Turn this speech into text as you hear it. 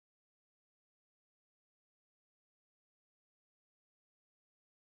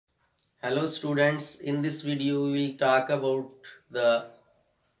Hello students, in this video we will talk about the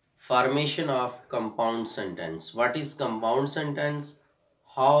formation of compound sentence. What is compound sentence?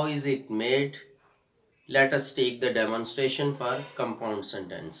 How is it made? Let us take the demonstration for compound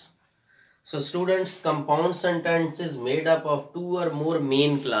sentence. So students, compound sentence is made up of two or more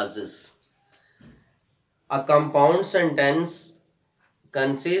main clauses. A compound sentence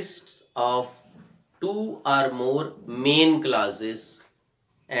consists of two or more main clauses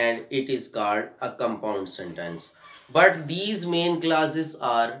and it is called a compound sentence. But these main clauses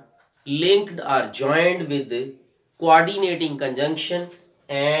are linked or joined with the coordinating conjunction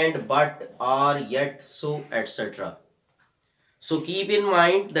and, but, or, yet, so, etc. So keep in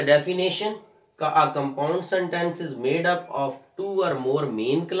mind the definition. A compound sentence is made up of two or more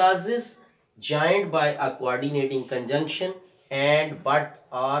main clauses joined by a coordinating conjunction and, but,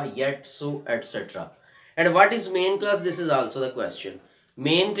 or, yet, so, etc. And what is main clause? This is also the question.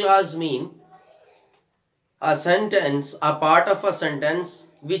 Main clause mean a sentence, a part of a sentence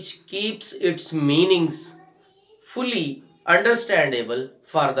which keeps its meanings fully understandable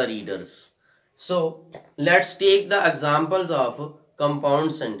for the readers. So let's take the examples of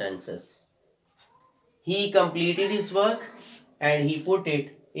compound sentences. He completed his work and he put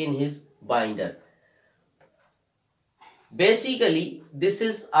it in his binder. Basically, this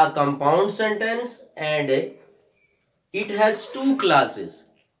is a compound sentence and it has two clauses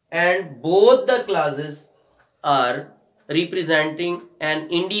and both the clauses are representing an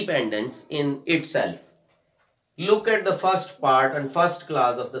independence in itself. Look at the first part and first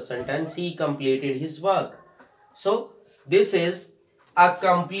clause of the sentence. He completed his work. So this is a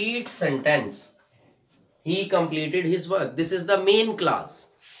complete sentence. He completed his work. This is the main clause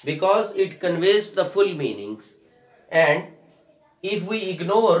because it conveys the full meanings. And if we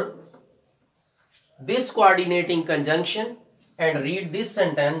ignore this coordinating conjunction and read this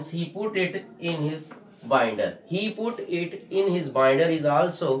sentence, he put it in his binder. He put it in his binder is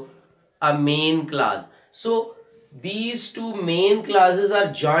also a main clause. So these two main clauses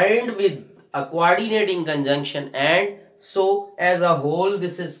are joined with a coordinating conjunction and so as a whole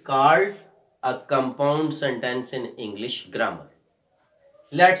this is called a compound sentence in English grammar.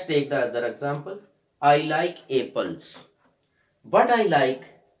 Let's take the other example. I like apples, but I like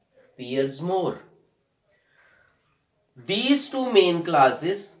pears more. These two main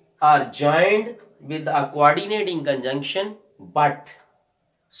clauses are joined with a coordinating conjunction but.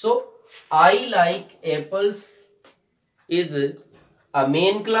 So I like apples is a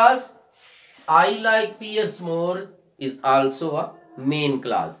main clause. I like pears more is also a main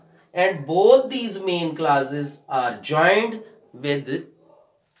clause. And both these main clauses are joined with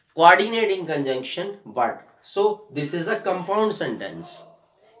coordinating conjunction but. So this is a compound sentence.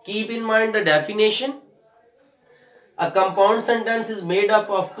 Keep in mind the definition. A compound sentence is made up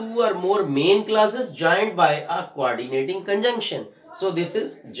of two or more main clauses joined by a coordinating conjunction. So this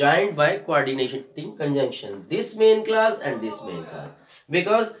is joined by coordinating conjunction. This main clause and this main clause.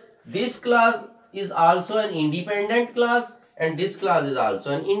 Because this clause is also an independent clause and this clause is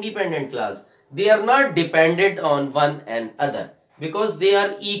also an independent clause. They are not dependent on one another because they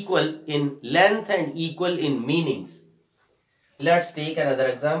are equal in length and equal in meanings. Let's take another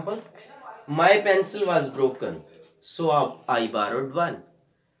example. My pencil was broken, so I borrowed one.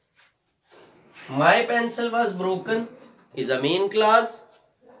 My pencil was broken is a main clause.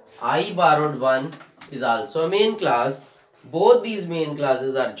 I borrowed one is also a main clause. Both these main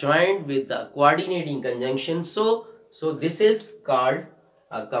clauses are joined with the coordinating conjunction. So this is called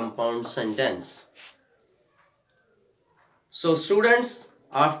a compound sentence. So students,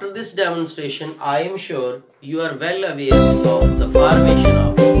 after this demonstration, I am sure you are well aware of the formation of